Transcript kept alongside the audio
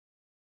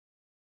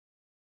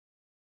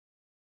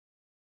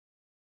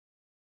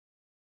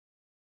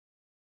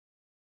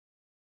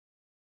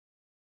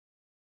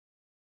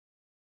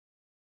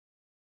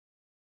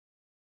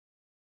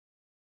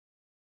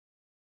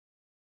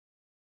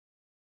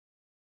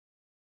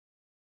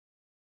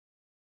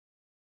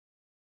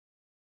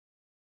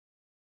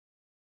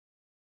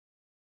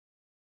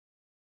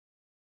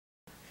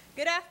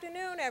Good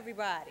afternoon,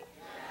 everybody.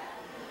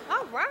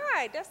 All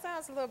right, that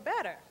sounds a little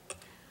better.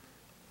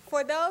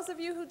 For those of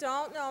you who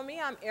don't know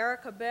me, I'm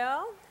Erica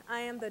Bell.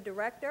 I am the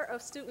Director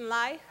of Student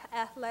Life,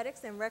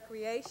 Athletics, and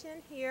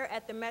Recreation here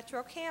at the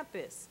Metro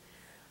campus.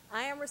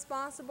 I am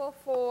responsible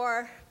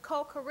for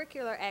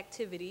co-curricular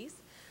activities,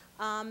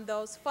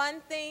 those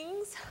fun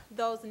things,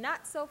 those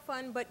not so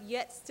fun but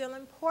yet still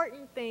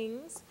important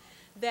things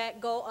that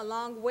go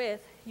along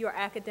with your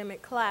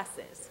academic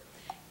classes.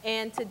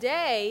 And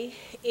today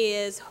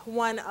is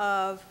one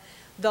of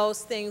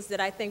those things that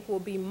I think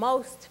will be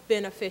most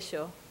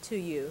beneficial to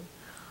you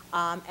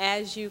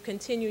as you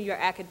continue your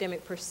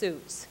academic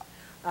pursuits.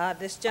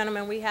 This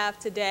gentleman we have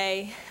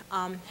today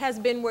has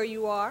been where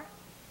you are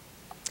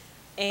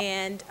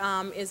and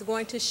is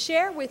going to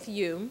share with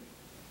you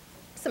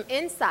some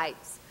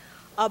insights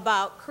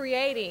about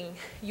creating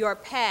your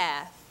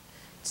path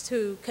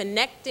to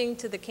connecting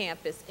to the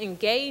campus,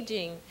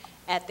 engaging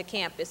at the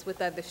campus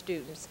with other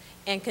students,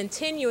 and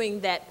continuing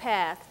that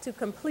path to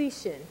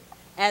completion,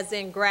 as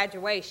in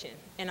graduation.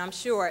 And I'm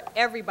sure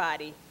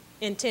everybody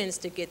intends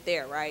to get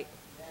there, right?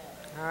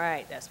 All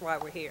right, that's why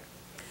we're here.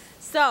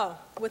 So,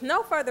 with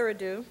no further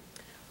ado,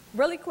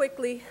 really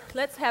quickly,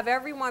 let's have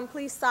everyone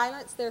please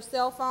silence their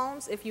cell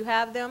phones. If you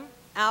have them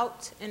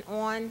out and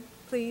on,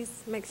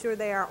 please make sure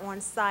they are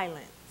on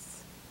silence.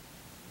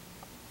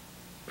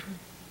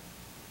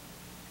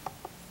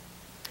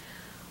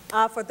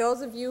 For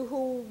those of you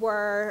who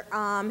were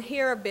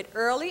here a bit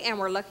early and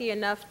were lucky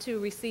enough to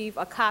receive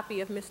a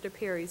copy of Mr.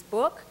 Perry's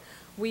book,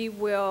 we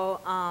will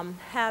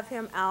have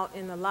him out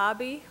in the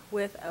lobby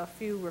with a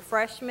few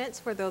refreshments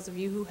for those of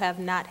you who have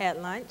not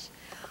had lunch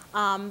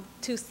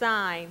to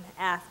sign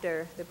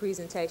after the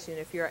presentation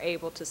if you're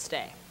able to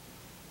stay.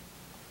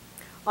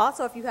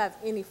 Also, if you have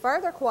any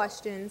further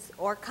questions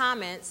or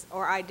comments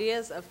or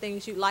ideas of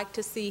things you'd like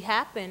to see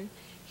happen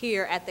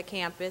here at the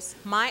campus,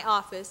 my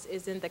office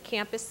is in the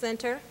campus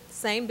center,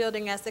 same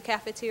building as the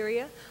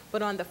cafeteria,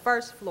 but on the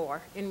first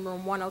floor in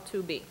room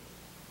 102B.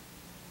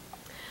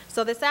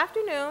 So this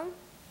afternoon,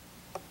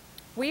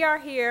 we are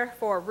here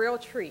for a real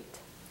treat.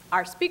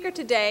 Our speaker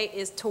today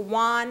is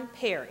Tawan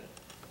Perry.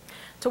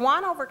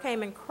 Tawan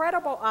overcame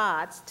incredible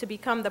odds to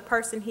become the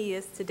person he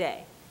is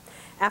today.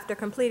 After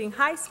completing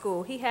high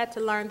school, he had to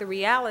learn the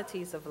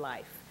realities of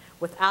life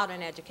without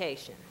an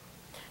education.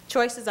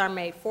 Choices are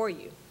made for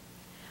you.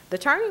 The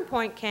turning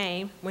point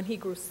came when he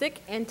grew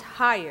sick and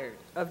tired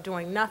of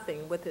doing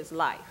nothing with his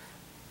life.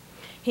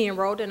 He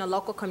enrolled in a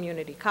local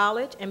community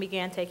college and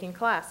began taking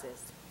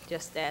classes,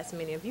 just as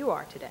many of you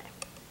are today.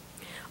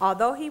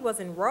 Although he was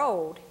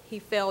enrolled, he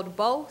failed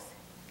both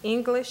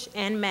English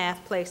and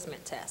math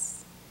placement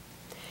tests.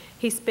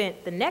 He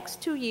spent the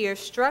next 2 years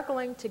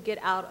struggling to get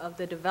out of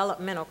the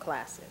developmental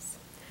classes.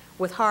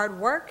 With hard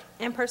work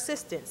and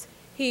persistence,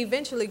 he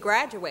eventually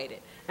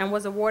graduated and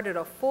was awarded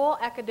a full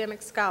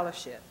academic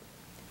scholarship.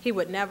 He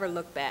would never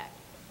look back.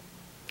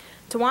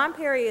 Tawan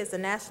Perry is a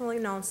nationally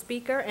known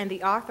speaker and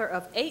the author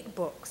of 8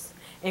 books,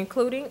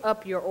 including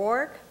Up Your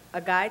Org, A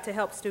Guide to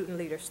Help Student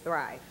Leaders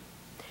Thrive.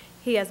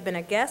 He has been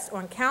a guest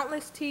on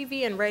countless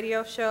TV and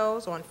radio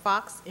shows on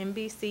Fox,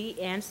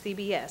 NBC, and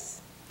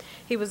CBS.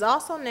 He was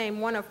also named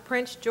one of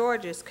Prince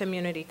George's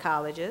Community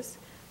College's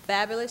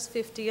Fabulous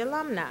 50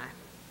 alumni.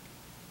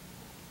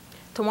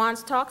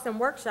 Tawan's talks and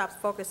workshops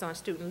focus on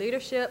student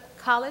leadership,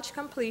 college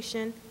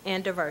completion,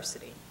 and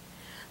diversity.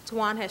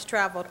 Tawan has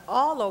traveled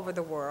all over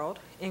the world,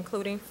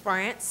 including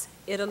France,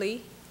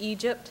 Italy,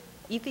 Egypt,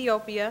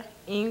 Ethiopia,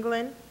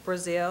 England,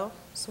 Brazil,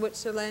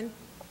 Switzerland,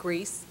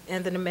 Greece,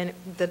 and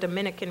the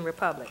Dominican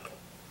Republic.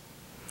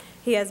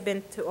 He has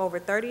been to over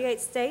 38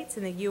 states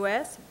in the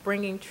U.S.,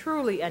 bringing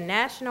truly a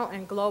national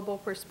and global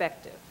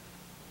perspective.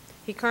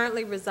 He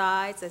currently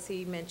resides, as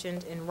he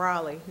mentioned, in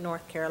Raleigh,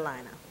 North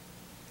Carolina.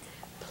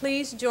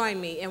 Please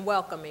join me in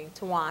welcoming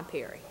Tawan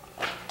Perry.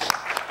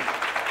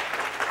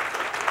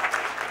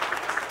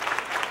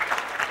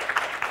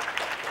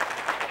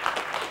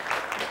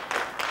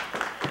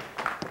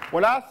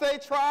 When I say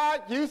try,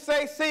 you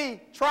say see.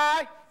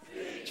 Try,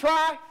 see.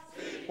 Try.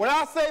 See. When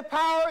I say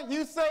power,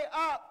 you say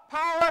up.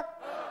 Power,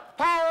 up.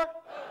 Power.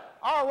 Up.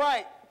 All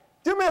right.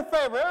 Do me a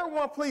favor.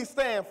 Everyone please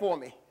stand for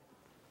me.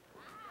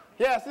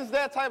 Yes, it's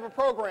that type of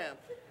program.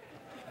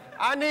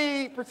 I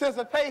need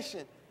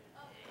participation.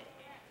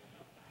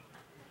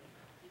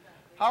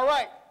 All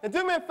right. And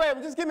do me a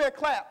favor. Just give me a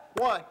clap.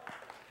 1.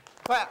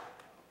 Clap.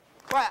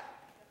 Clap.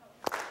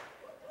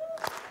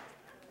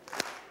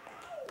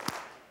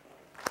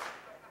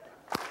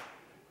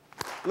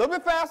 A little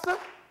bit faster.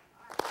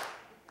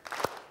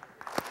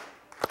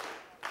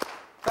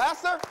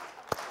 Faster.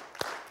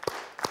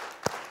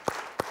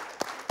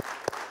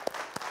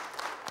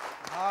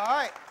 All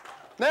right.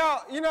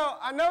 Now, you know,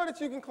 I know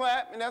that you can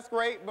clap, and that's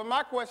great, but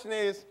my question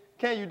is,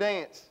 can you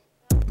dance?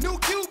 New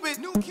Cupid.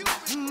 New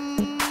Cupid.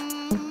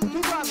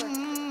 Keep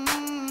rocking.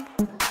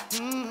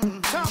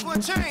 Time for a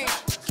change.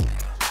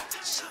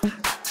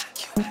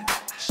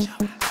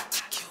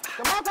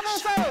 Come on,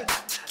 say it.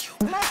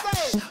 Come on,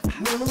 say it.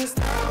 New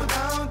style,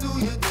 down, do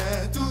you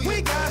dance?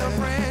 We got a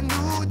brand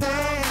new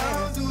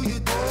dance. Do you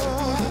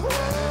dance?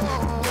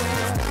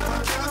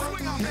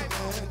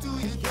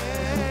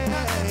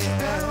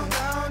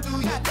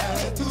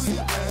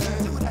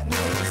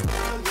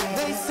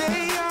 They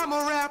say I'm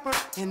a rapper,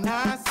 and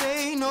I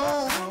say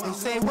no. They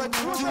say what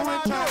you do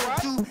and try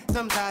to do,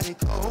 somebody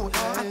cold.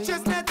 I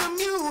just let the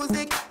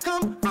music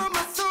come from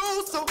my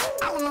soul, so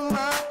all of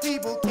my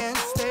people can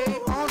stay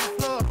on the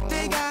floor.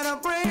 They got a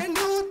brand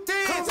new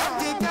dance,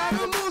 you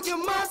gotta move your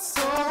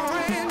muscle.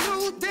 Brand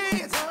new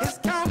dance, it's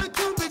counter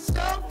Cupid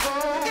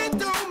shuffle. It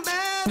don't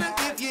matter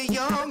if you're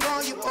young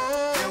or you're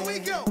old. Here we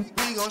go,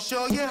 we gon'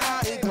 show you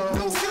how it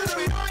goes. To the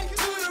right,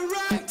 to the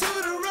right, to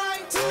the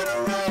right, to the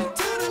right,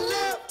 to the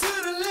left, to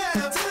the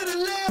left, to the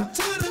left,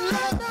 to the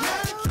left.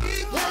 Now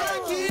kick, now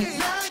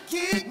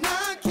kick,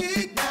 now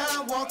kick, now kick.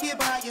 Now walk it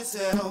by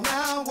yourself.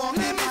 Now walk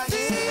it by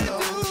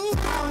yourself.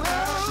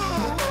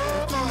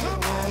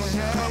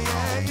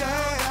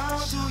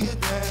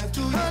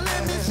 Let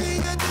me see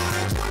you do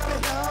the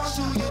Cupid. Do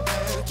your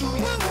dance,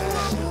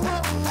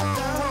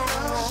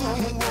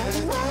 do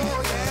your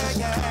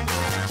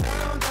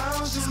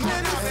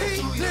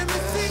Let me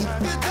see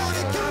you do the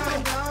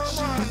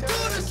Cupid. Do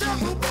the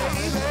shuffle,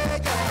 baby.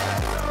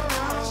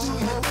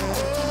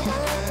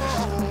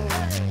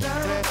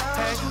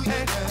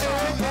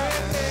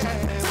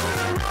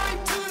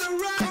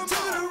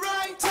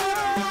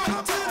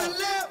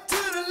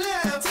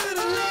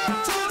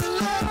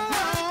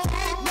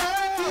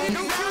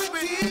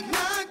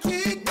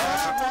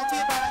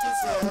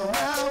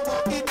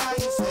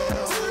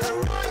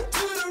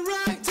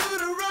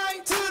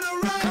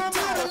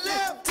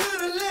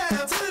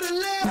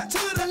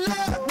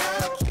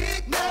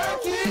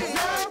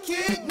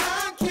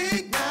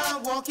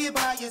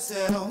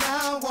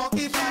 Now walk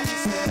it by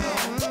yourself.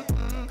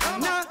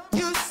 Now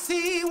you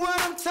see what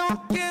I'm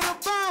talking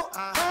about. I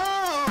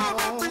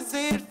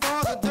represent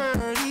for the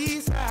dirty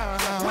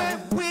South, where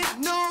we're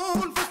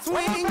known for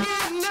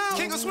swinging now.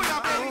 King of swing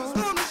out, baby. I'm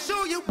gonna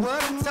show you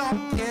what I'm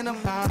talking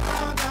about.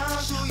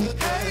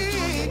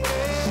 Hey,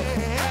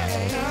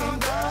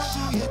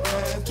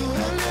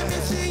 let me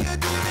see you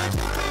do the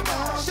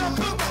Cupid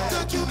shuffle, the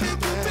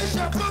Cupid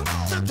shuffle,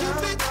 the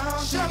Cupid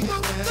shuffle,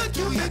 the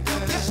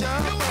Cupid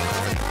shuffle.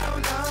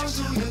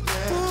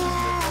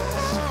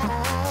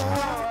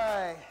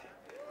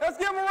 Let's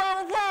give them a round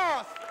of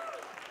applause.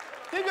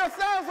 Give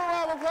yourselves a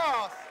round of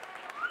applause.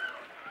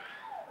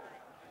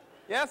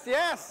 Yes,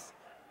 yes.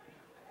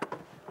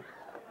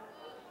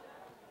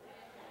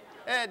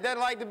 That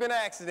like to have been an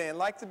accident.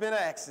 Like to have been an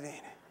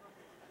accident.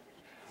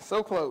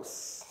 So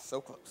close.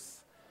 So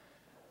close.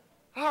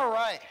 All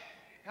right.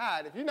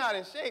 God, if you're not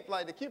in shape,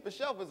 like the Cupid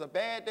Shuffle is a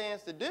bad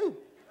dance to do.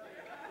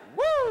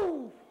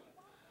 Woo!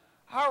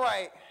 All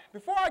right.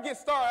 Before I get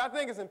started, I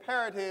think it's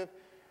imperative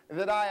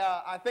that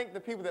I thank the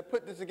people that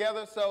put this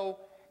together. So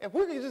if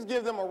we could just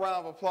give them a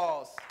round of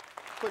applause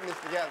putting this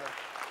together.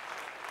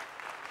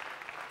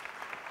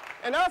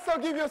 And also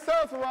give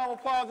yourselves a round of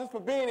applause just for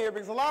being here,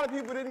 because a lot of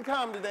people didn't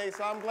come today,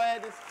 so I'm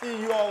glad to see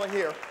you all are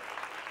here.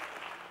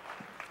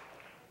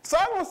 So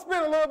I'm going to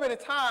spend a little bit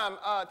of time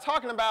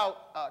talking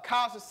about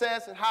college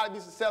success and how to be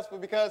successful,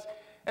 because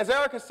as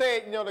Erica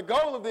said, you know, the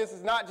goal of this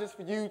is not just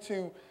for you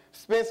to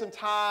spend some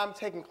time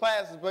taking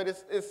classes, but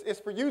it's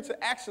for you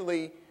to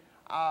actually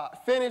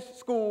finish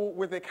school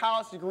with a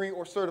college degree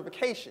or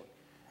certification.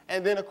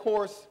 And then, of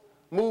course,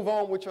 move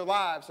on with your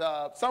lives.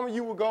 Some of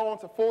you will go on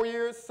to 4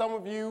 years. Some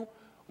of you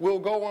will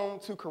go on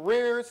to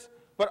careers.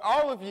 But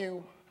all of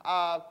you,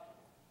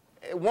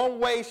 in one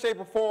way, shape,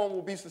 or form,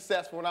 will be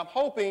successful. And I'm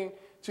hoping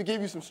to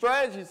give you some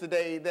strategies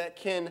today that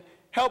can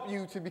help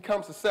you to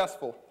become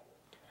successful.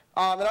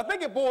 And I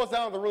think it boils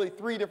down to really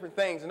 3 different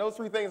things. And those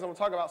 3 things I'm going to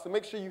talk about, so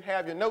make sure you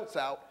have your notes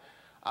out.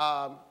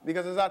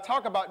 Because as I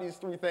talk about these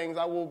 3 things,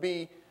 I will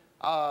be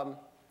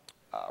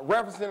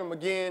referencing them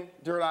again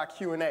during our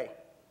Q&A.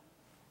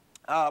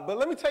 But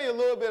let me tell you a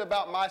little bit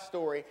about my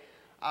story.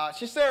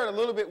 She shared a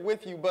little bit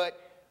with you, but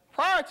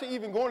prior to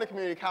even going to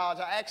community college,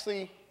 I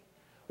actually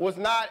was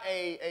not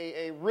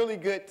a really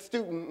good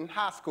student in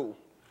high school.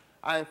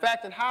 In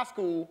fact, in high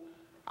school,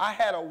 I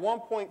had a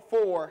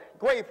 1.4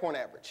 grade point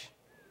average.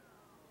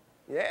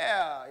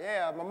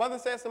 Yeah. My mother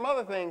said some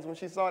other things when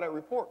she saw that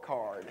report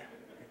card.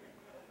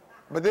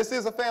 But this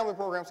is a family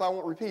program, so I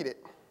won't repeat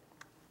it.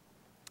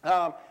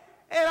 And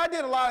I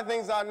did a lot of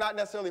things I'm not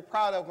necessarily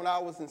proud of when I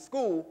was in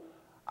school.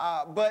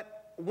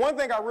 But one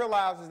thing I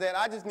realized is that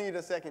I just needed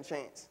a second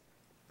chance.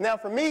 Now,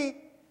 for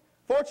me,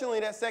 fortunately,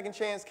 that second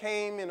chance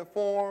came in the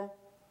form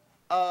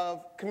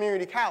of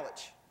community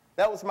college.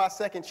 That was my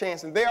second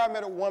chance. And there I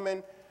met a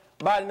woman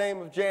by the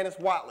name of Janice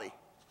Watley.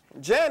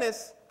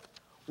 Janice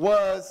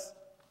was,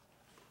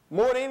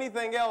 more than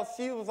anything else,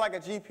 she was like a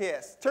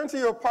GPS. Turn to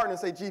your partner and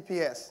say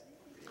GPS.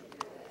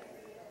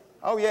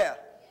 Oh, yeah.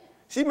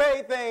 She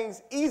made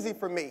things easy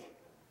for me.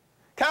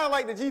 Kind of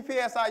like the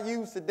GPS I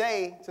use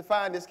today to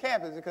find this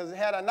campus, because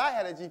had I not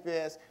had a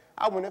GPS,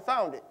 I wouldn't have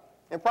found it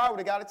and probably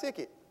would have got a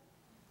ticket.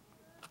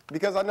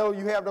 Because I know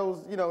you have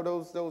those, you know,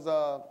 those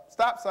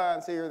stop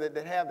signs here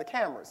that have the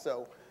cameras.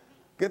 So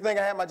good thing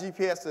I had my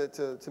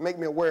GPS to make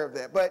me aware of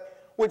that.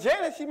 But with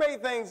Janice, she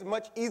made things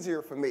much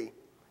easier for me.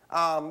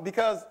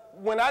 Because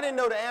when I didn't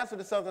know the answer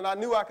to something, I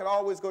knew I could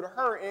always go to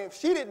her. And if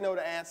she didn't know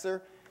the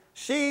answer,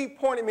 she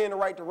pointed me in the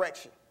right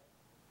direction.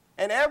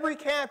 And every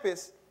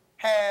campus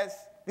has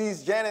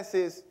these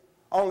Janices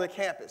on the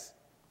campus.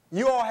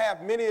 You all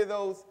have many of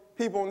those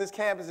people on this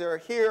campus that are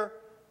here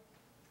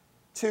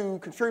to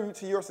contribute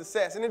to your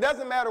success. And it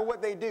doesn't matter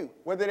what they do,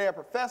 whether they're a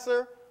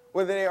professor,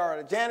 whether they are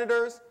the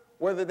janitors,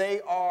 whether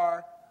they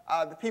are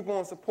the people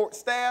on support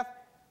staff,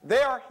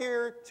 they are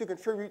here to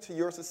contribute to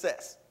your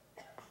success.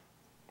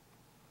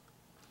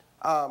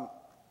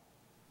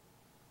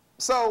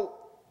 So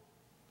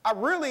I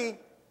really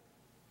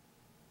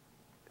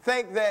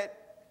think that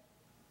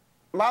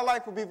my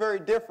life would be very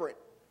different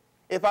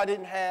if I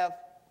didn't have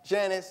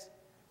Janice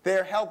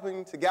there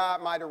helping to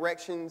guide my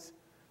directions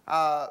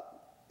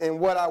in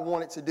what I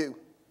wanted to do.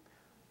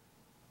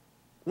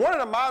 One of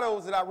the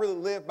mottos that I really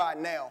live by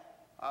now,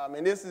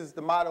 and this is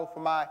the motto for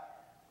my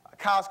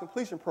college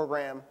completion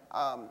program,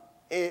 and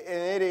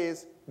it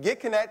is get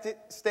connected,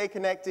 stay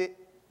connected,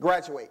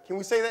 graduate. Can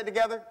we say that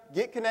together?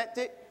 Get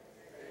connected.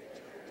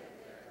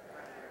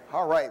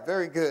 All right,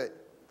 very good.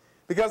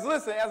 Because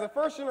listen, as a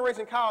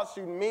first-generation college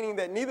student, meaning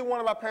that neither one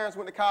of my parents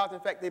went to college, in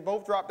fact, they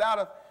both dropped out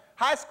of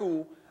high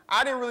school,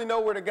 I didn't really know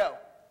where to go.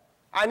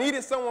 I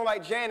needed someone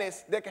like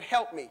Janice that could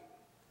help me.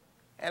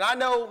 And I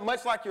know,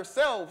 much like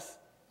yourselves,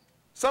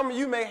 some of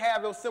you may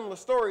have those similar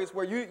stories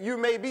where you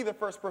may be the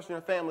first person in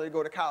your family to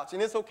go to college,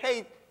 and it's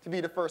okay to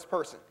be the first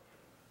person.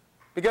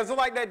 Because it's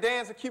like that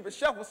dance of Cupid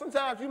Shuffle.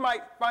 Sometimes you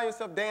might find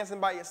yourself dancing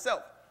by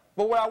yourself.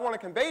 But what I want to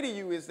convey to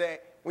you is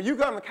that when you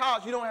come to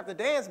college, you don't have to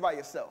dance by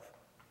yourself.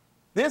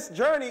 This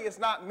journey is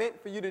not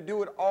meant for you to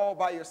do it all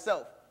by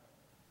yourself.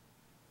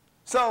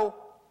 So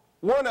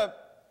one of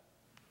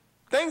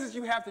the things that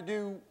you have to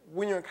do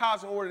when you're in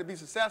college in order to be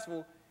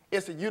successful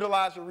is to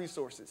utilize your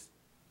resources.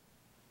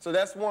 So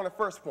that's one of the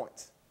first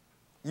points,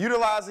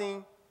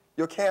 utilizing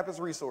your campus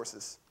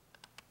resources.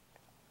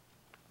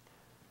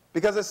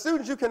 Because as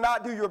students, you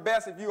cannot do your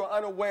best if you are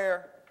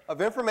unaware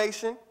of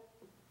information,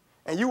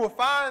 and you will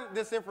find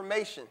this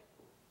information.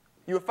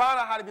 You will find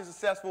out how to be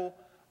successful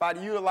by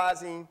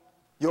utilizing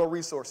your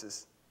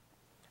resources.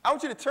 I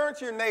want you to turn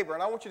to your neighbor,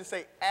 and I want you to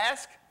say,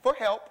 ask for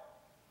help,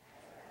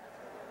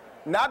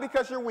 not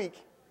because you're weak,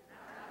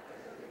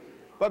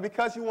 but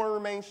because you want to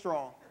remain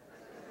strong.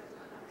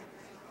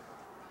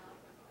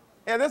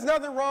 And there's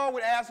nothing wrong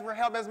with asking for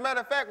help. As a matter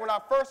of fact, when I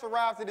first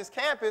arrived to this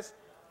campus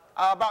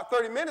about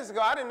 30 minutes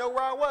ago, I didn't know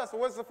where I was. So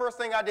what's the first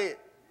thing I did?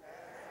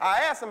 I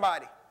asked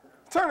somebody.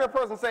 Turn to a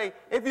person and say,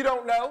 if you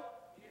don't know,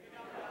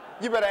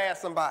 you better ask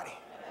somebody.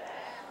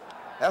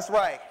 That's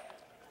right.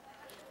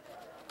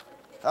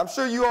 I'm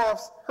sure you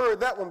all heard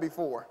that one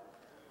before.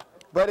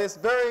 But it's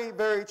very,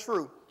 very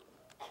true.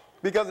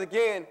 Because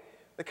again,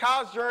 the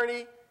college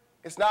journey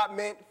is not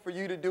meant for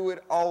you to do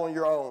it all on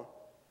your own.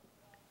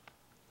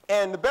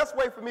 And the best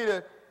way for me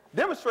to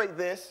demonstrate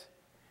this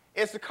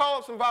is to call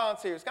up some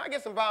volunteers. Can I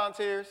get some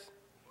volunteers?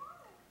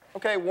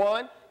 Okay,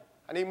 one.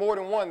 I need more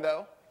than one,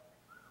 though.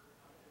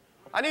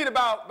 I need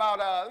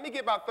let me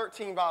get about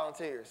 13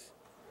 volunteers.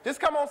 Just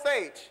come on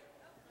stage.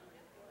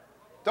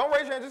 Don't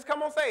raise your hand, just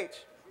come on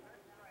stage.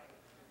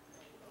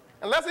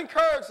 And let's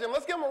encourage them.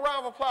 Let's give them a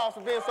round of applause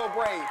for being so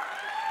brave.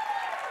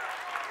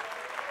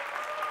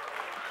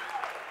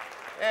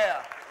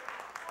 Yeah.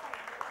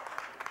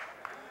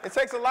 It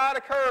takes a lot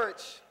of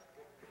courage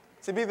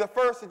to be the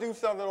first to do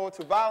something or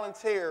to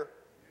volunteer,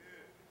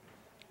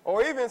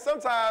 or even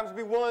sometimes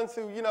be willing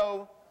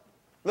to,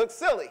 look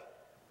silly.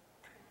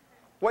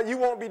 What you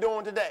won't be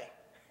doing today,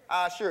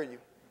 I assure you.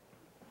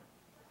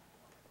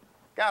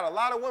 Got a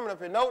lot of women up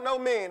here. No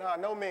men, huh?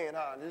 No men,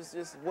 huh?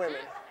 Just women.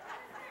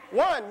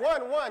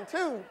 One,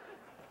 two.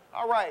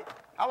 All right.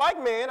 I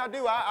like men. I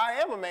do. I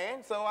am a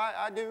man, so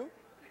I do.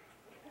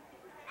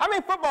 How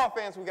many football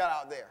fans we got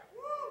out there?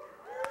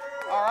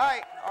 All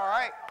right.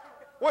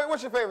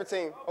 What's your favorite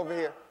team over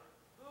here?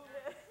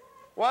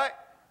 What?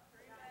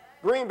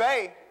 Green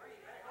Bay.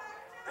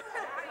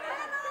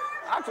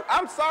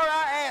 I'm sorry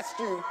I asked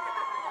you.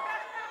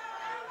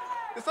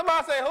 Did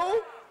somebody say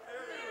who?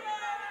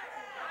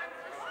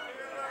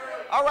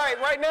 All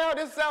right now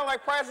this sounds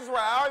like Price is Right.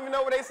 I don't even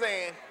know what they're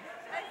saying.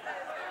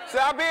 So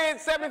I bid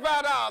 $75.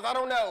 I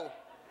don't know.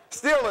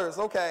 Steelers,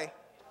 okay.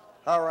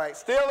 All right,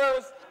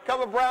 Steelers,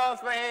 couple of Browns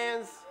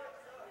fans.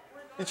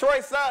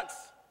 Detroit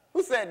sucks.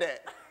 Who said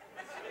that?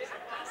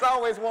 It's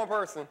always one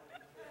person.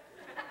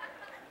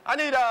 I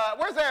need,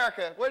 where's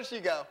Erica? Where did she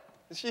go?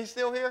 Is she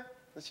still here?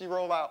 Did she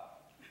roll out?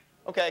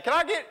 Okay,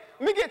 let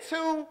me get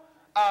two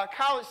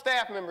college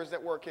staff members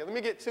that work here. Let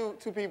me get two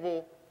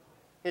people.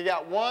 You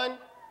got one,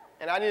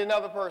 and I need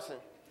another person.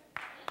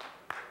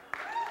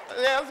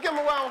 Yeah, let's give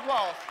them a round of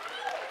applause.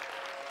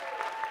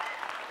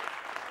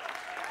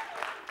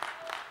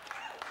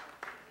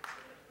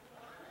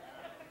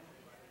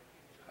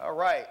 All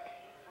right.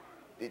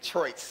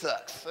 Detroit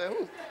sucks.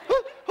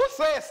 Who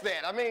says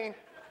that? I mean,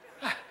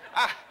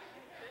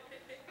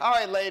 all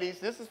right, ladies,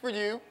 this is for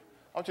you.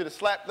 I want you to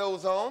slap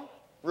those on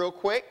real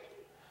quick.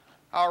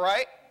 All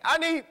right.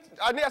 I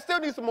still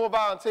need some more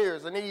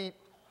volunteers. I need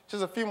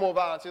just a few more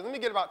volunteers. Let me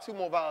get about 2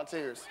 more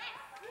volunteers.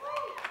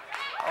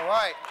 All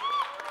right.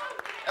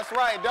 That's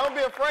right. Don't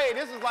be afraid.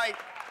 This is like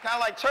Kind of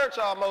like church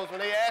almost when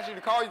they ask you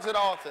to call you to the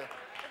altar.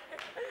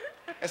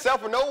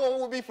 Except for no one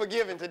will be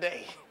forgiven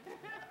today.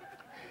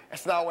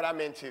 That's not what I'm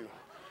into.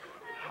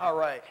 All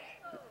right.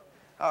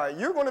 All right,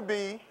 you're going to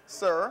be,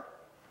 sir,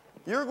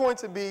 you're going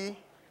to be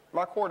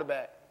my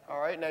quarterback. All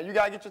right, now you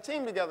got to get your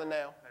team together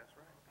now. That's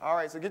right. All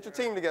right, so get your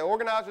team together.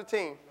 Organize your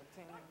team.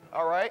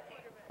 All right.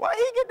 Well,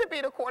 he get to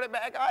be the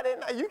quarterback. I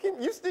didn't know.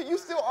 You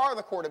still are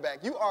the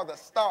quarterback. You are the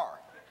star.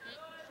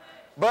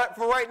 But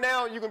for right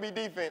now, you can be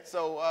defense.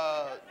 So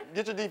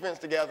get your defense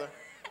together.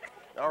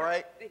 All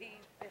right.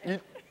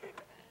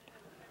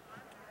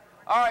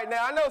 All right.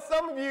 Now I know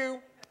some of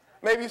you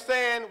may be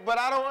saying, "But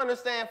I don't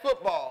understand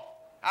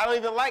football. I don't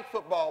even like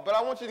football." But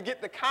I want you to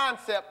get the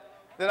concept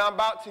that I'm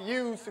about to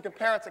use to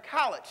compare it to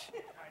college,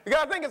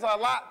 because I think it's a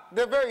lot.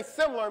 They're very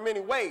similar in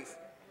many ways.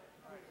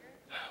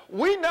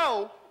 We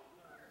know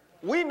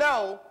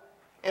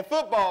in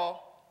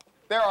football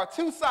there are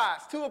two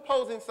sides, two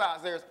opposing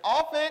sides. There's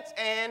offense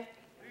and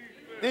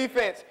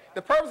defense.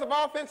 The purpose of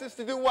offense is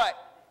to do what?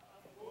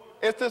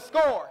 It's to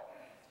score.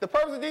 The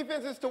purpose of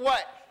defense is to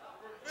what?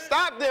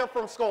 Stop them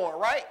from scoring,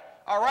 right?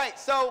 All right,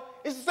 so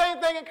it's the same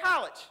thing in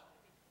college.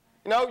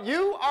 You know,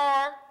 you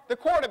are the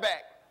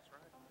quarterback.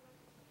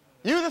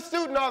 You, the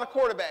student, are the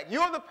quarterback.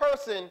 You're the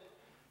person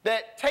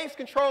that takes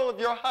control of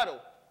your huddle.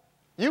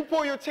 You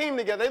pull your team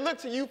together. They look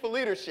to you for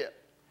leadership.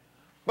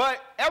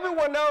 But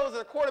everyone knows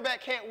that a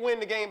quarterback can't win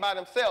the game by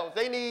themselves.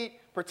 They need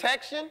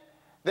protection.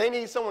 They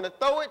need someone to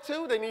throw it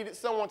to. They need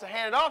someone to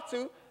hand it off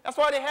to. That's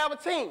why they have a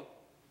team.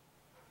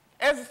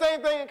 And it's the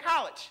same thing in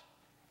college.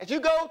 As you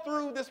go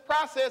through this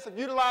process of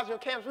utilizing your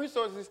campus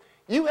resources,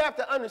 you have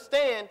to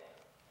understand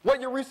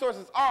what your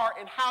resources are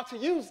and how to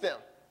use them.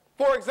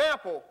 For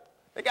example,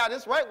 they got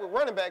this right with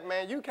running back,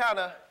 man. You kind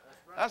of,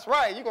 that's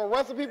right. You're going to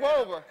run some people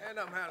over. And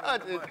I'm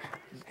handling the money.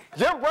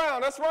 Jim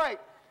Brown, that's right.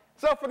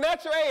 So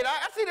financial aid,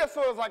 I see that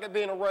sort of like it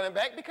being a running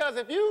back, because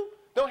if you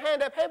don't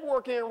hand that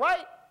paperwork in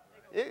right,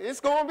 it's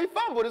going to be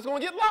fumbled. It's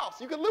going to get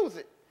lost. You could lose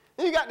it.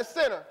 Then you got the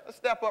center. Let's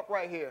step up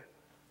right here.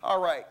 All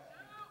right.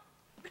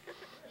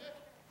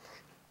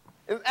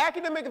 It's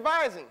academic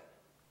advising.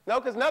 No,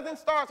 because nothing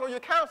starts, or your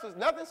counselors,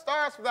 nothing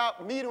starts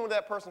without meeting with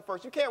that person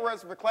first. You can't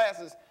register for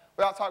classes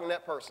without talking to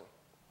that person.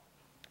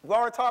 We've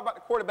already talked about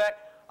the quarterback.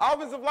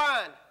 Offensive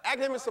line,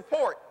 academic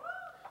support.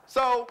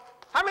 So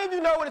how many of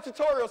you know what the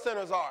tutorial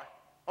centers are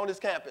on this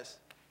campus?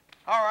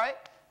 All right,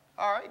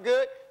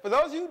 good. For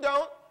those of you who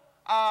don't,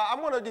 I'm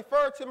going to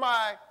defer to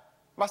my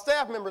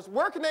staff members.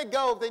 Where can they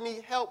go if they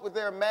need help with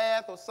their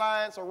math or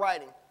science or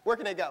writing? Where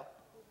can they go?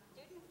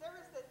 Student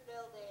Services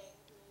Building,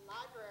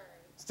 library.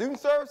 Student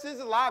Services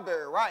and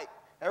library, right.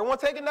 Everyone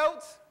taking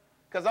notes?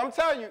 Because I'm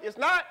telling you, it's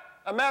not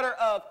a matter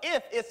of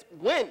if, it's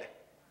when.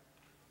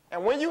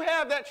 And when you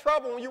have that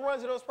trouble, when you run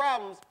into those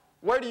problems,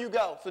 where do you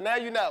go? So now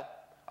you know.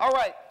 All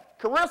right,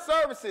 career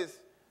services.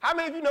 How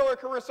many of you know where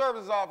career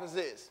services office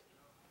is?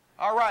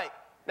 All right.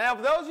 Now,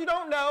 for those you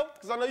don't know,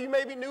 because I know you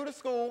may be new to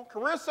school,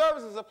 career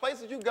services is a place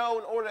that you go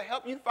in order to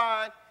help you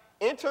find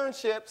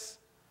internships,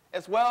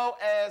 as well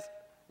as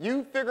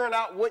you figuring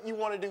out what you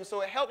want to do.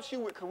 So it helps you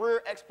with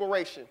career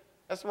exploration.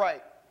 That's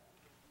right.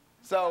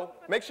 So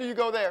make sure you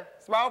go there.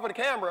 Smile for the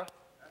camera.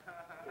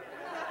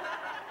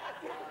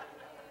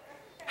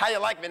 How you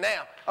like me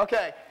now?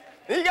 Okay.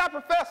 Then you got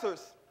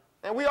professors.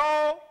 And we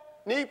all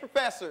need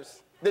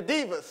professors. The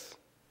divas.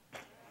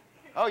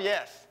 Oh,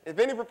 yes. If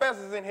any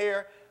professors in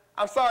here,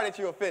 I'm sorry that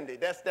you're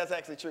offended. That's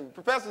actually true.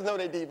 Professors know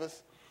they're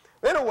divas.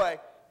 Anyway,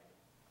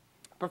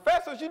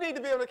 professors, you need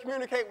to be able to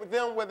communicate with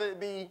them, whether it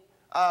be,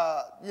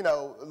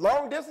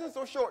 long distance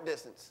or short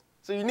distance.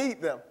 So you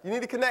need them. You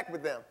need to connect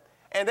with them.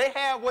 And they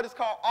have what is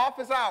called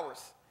office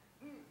hours.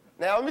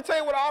 Now, let me tell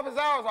you what office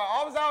hours are.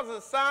 Office hours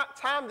is a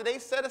time that they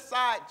set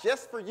aside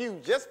just for you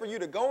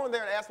to go in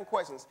there and ask them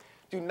questions.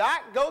 Do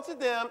not go to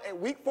them at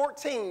week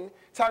 14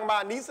 talking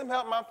about, I need some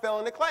help, I'm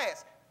failing the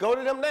class. Go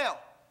to them now.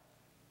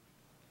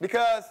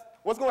 Because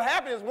what's going to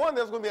happen is, one,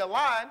 there's going to be a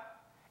line,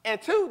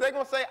 and two, they're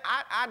going to say,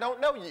 I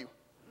don't know you.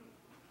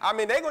 I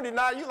mean, they're going to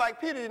deny you like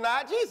Peter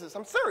denied Jesus.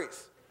 I'm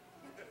serious.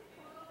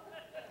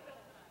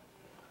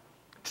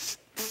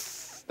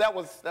 That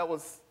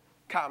was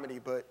comedy,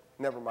 but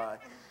never mind.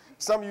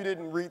 Some of you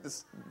didn't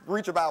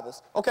read your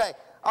Bibles. Okay,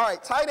 all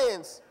right, tight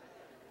ends.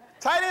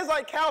 Tight ends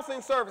like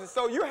counseling services.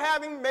 So you're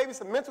having maybe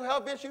some mental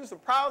health issues, some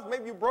problems.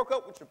 Maybe you broke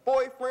up with your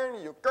boyfriend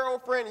or your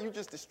girlfriend and you're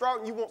just distraught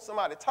and you want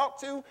somebody to talk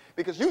to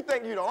because you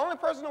think you're the only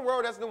person in the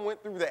world that's done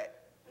went through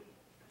that.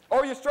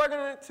 Or you're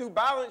struggling to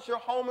balance your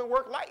home and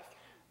work life.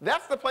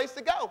 That's the place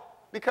to go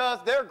because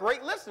they're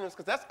great listeners,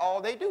 because that's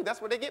all they do.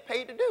 That's what they get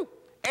paid to do.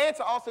 And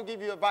to also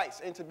give you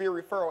advice and to be a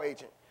referral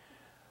agent.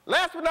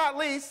 Last but not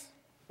least,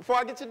 before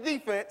I get to the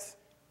defense,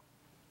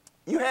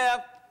 you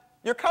have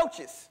your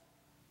coaches,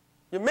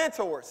 your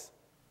mentors,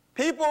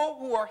 people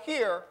who are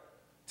here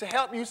to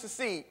help you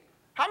succeed.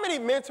 How many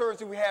mentors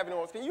do we have in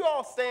Orange? Can you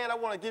all stand? I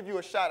want to give you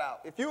a shout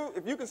out. If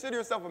you consider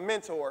yourself a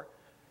mentor,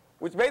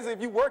 which basically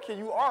if you work here,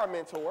 you are a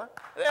mentor,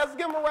 let's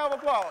give them a round of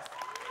applause.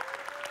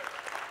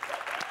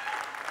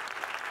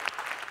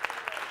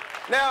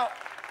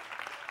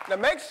 Now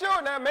make sure,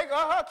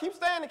 keep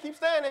standing,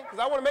 because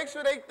I want to make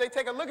sure they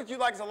take a look at you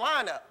like it's a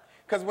lineup.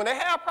 Because when they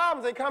have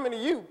problems, they coming to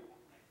you.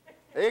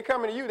 They ain't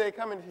coming to you, they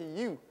coming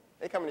to you.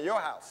 They coming to your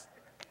house.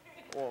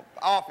 Or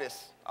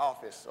office,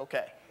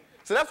 okay.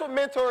 So that's what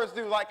mentors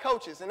do, like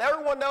coaches. And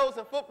everyone knows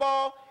in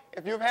football,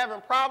 if you're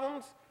having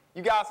problems,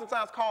 you guys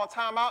sometimes call a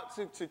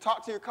timeout to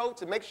talk to your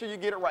coach and make sure you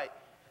get it right.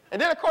 And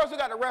then, of course, we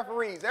got the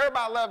referees.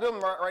 Everybody loves them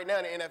right now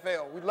in the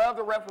NFL. We love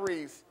the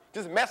referees,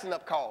 just messing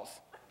up calls.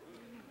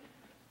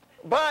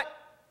 But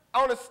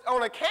on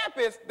a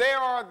campus, they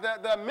are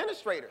the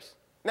administrators.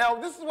 Now,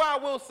 this is why I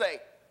will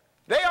say,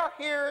 they are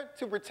here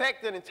to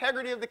protect the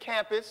integrity of the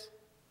campus.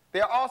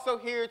 They are also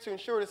here to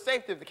ensure the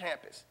safety of the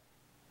campus.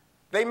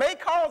 They make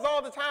calls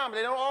all the time, but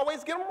they don't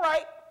always get them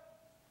right,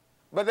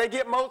 but they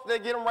get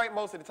them right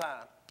most of the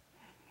time.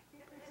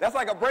 That's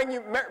like a bring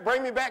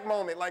me back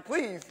moment, like,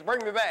 please,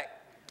 bring me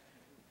back.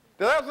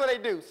 So that's what they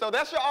do. So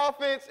that's your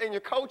offense and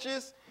your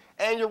coaches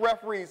and your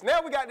referees.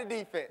 Now we got the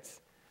defense.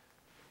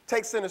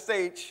 Take center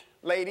stage,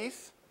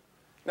 ladies.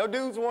 No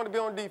dudes want to be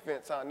on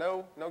defense, huh?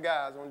 No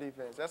guys on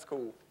defense. That's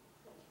cool.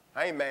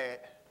 I ain't mad.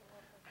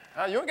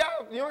 You don't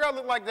got to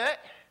look like that.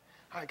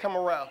 All right, come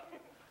around.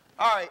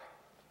 All right.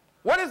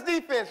 What is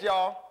defense,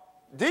 y'all?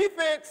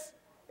 Defense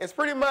is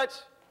pretty much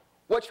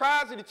what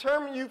tries to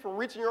determine you from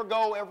reaching your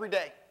goal every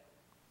day.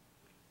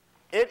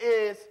 It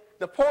is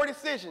the poor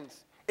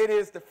decisions. It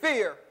is the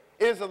fear.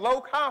 It is the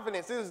low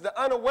confidence. It is the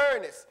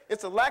unawareness.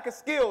 It's the lack of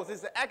skills.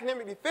 It's the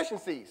academic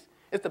deficiencies.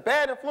 It's the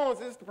bad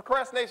influences. It's the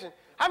procrastination.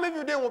 How many of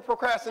you deal with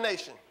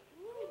procrastination?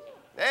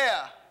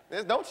 Yeah.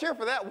 Don't cheer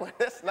for that one.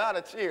 That's not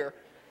a cheer.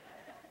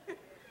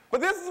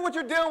 But this is what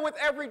you're dealing with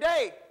every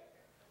day.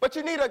 But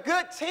you need a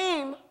good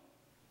team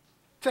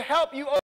to help you